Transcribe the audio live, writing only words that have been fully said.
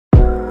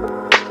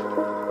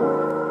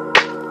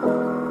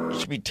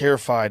be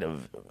terrified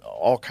of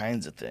all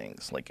kinds of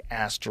things, like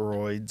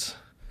asteroids,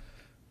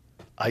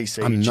 ice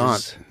ages.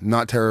 I'm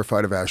not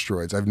terrified of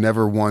asteroids. I've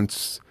never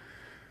once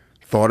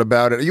thought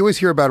about it. You always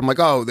hear about them like,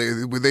 oh,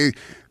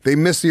 they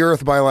miss the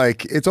Earth by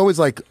like, it's always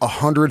like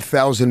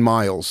 100,000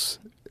 miles.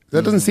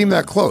 That doesn't seem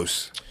that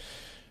close.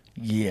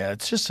 Yeah,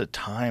 it's just a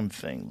time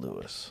thing,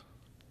 Lewis.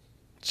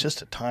 It's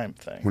just a time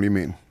thing. What do you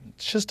mean?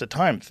 It's just a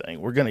time thing.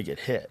 We're going to get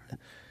hit.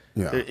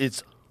 Yeah.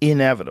 It's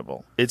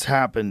inevitable. It's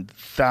happened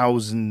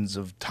thousands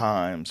of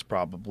times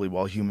probably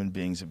while human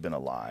beings have been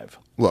alive.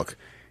 Look.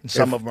 And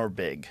some of them are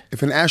big.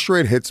 If an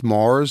asteroid hits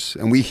Mars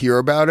and we hear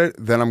about it,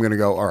 then I'm going to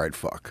go, all right,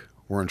 fuck.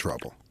 We're in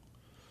trouble.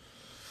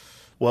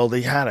 Well,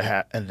 they had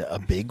a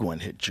big one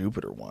hit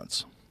Jupiter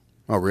once.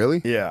 Oh,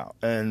 really? Yeah,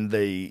 and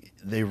they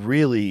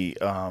really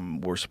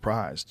were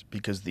surprised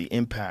because the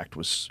impact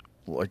was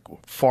like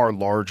far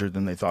larger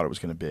than they thought it was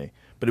going to be.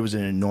 But it was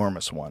an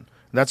enormous one.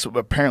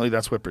 Apparently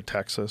that's what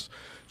protects us.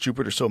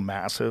 Jupiter's so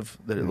massive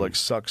that it like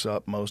sucks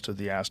up most of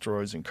the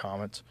asteroids and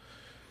comets.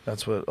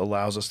 That's what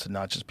allows us to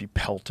not just be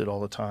pelted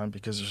all the time,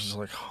 because there's just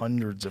like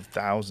hundreds of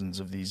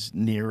thousands of these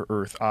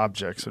near-Earth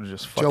objects that are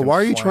just fucking Joe, why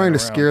are you trying to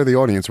scare the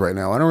audience right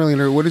now? I don't really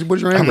know. What is your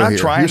angle here? I'm not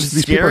trying to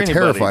scare anybody.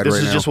 Terrified this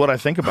right is now. just what I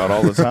think about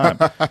all the time.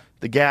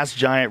 The gas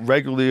giant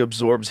regularly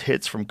absorbs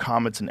hits from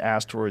comets and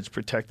asteroids,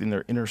 protecting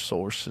their inner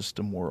solar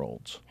system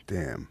worlds.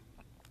 Damn.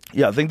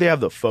 Yeah, I think they have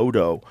the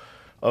photo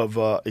of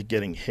it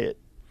getting hit.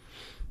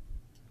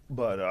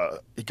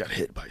 But it got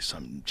hit by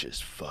some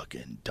just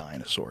fucking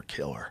dinosaur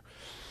killer.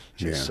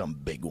 Just some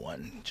big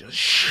one. Just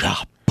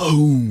shot,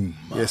 boom.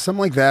 Yeah,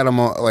 something like that. I'm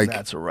like, and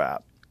that's a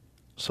wrap.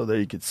 So there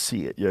you could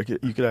see it. You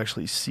could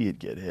actually see it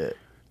get hit.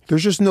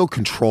 There's just no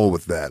control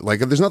with that. Like,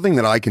 there's nothing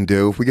that I can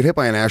do. If we get hit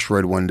by an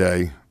asteroid one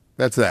day,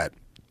 that's that.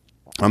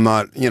 I'm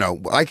not,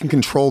 I can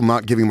control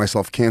not giving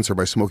myself cancer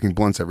by smoking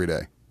blunts every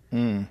day.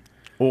 Mm.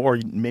 Or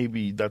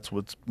maybe that's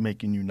what's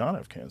making you not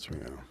have cancer.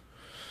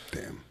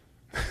 Yeah. Damn.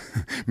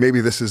 Maybe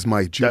this is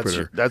my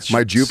Jupiter. That's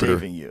my Jupiter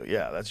saving you.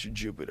 Yeah, that's your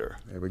Jupiter.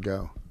 There we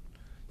go.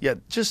 Yeah,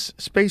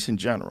 just space in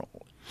general.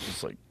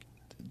 It's like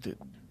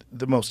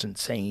the most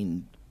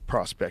insane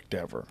prospect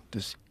ever.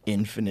 This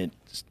infinite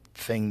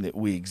thing that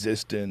we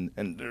exist in,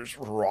 and there's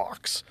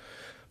rocks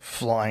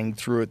flying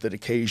through it that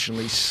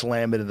occasionally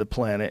slam into the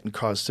planet and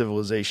cause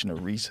civilization to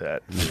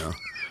reset. Yeah.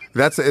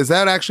 Is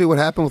that actually what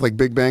happened with like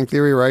Big Bang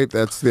Theory, right?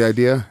 That's the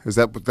idea?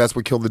 That's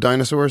what killed the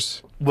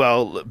dinosaurs?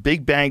 Well,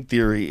 Big Bang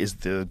Theory is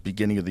the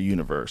beginning of the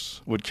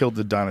universe. What killed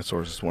the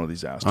dinosaurs is one of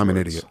these asteroids. I'm an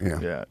idiot, yeah.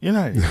 Yeah. You're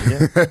not an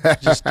idiot.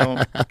 Just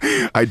don't.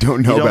 I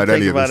don't know about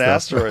any of this stuff.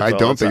 Asteroids I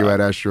don't think about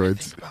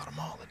asteroids. I think about them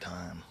all the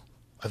time.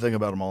 I think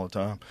about them all the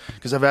time.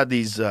 Because I've had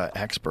these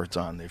experts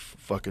on. They've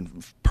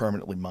fucking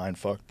permanently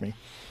mind-fucked me.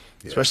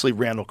 Yeah. Especially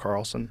Randall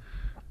Carlson.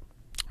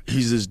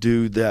 He's this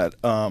dude that,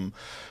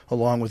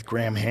 along with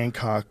Graham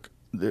Hancock,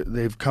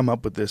 they've come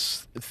up with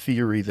this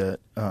theory that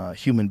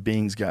human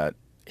beings got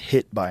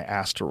hit by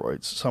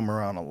asteroids somewhere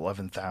around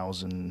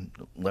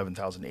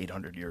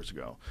 11,800 years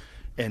ago.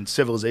 And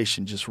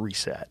civilization just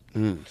reset.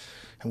 Mm.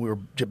 And we were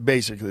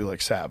basically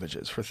like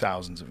savages for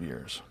thousands of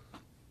years.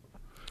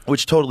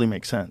 Which totally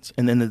makes sense.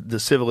 And then the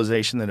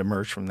civilization that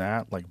emerged from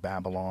that, like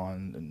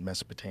Babylon and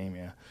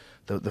Mesopotamia,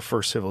 the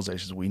first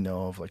civilizations we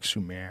know of, like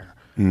Sumer,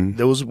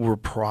 those were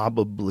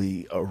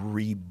probably a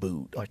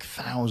reboot, like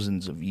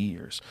thousands of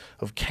years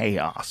of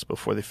chaos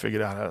before they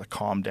figured out how to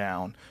calm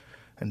down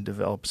and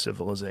develop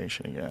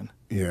civilization again.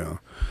 Yeah.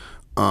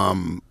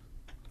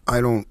 I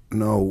don't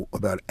know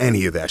about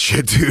any of that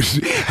shit, dude.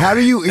 How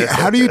do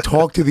you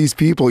talk to these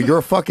people? You're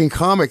a fucking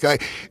comic.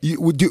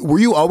 Were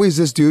you always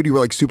this dude? You were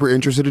like super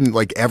interested in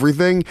like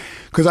everything?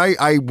 Because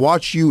I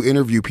watch you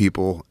interview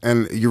people,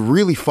 and you're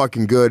really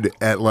fucking good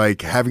at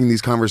like having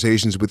these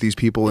conversations with these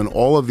people in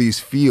all of these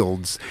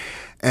fields.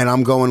 And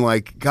I'm going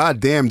like, God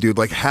damn, dude,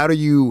 like how do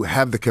you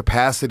have the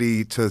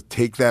capacity to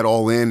take that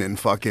all in and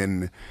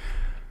fucking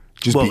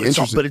just be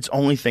interested? But it's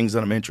only things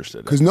that I'm interested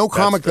in. Because no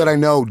comic that I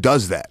know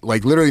does that.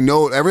 Like literally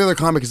every other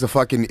comic is a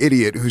fucking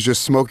idiot who's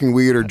just smoking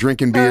weed or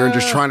drinking beer and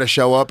just trying to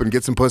show up and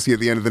get some pussy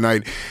at the end of the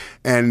night.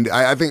 And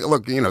I think,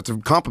 look, it's a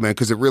compliment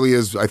because it really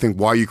is, I think,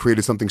 why you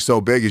created something so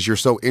big is you're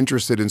so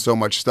interested in so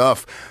much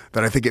stuff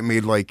that I think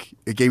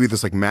it gave you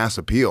this like mass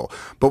appeal.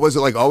 But was it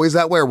like always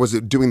that way, or was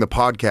it doing the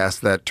podcast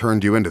that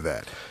turned you into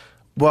that?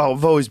 Well,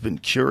 I've always been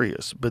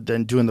curious, but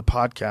then doing the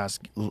podcast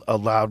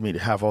allowed me to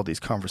have all these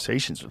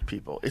conversations with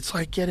people. It's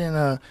like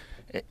getting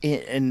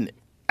an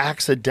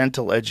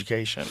accidental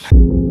education.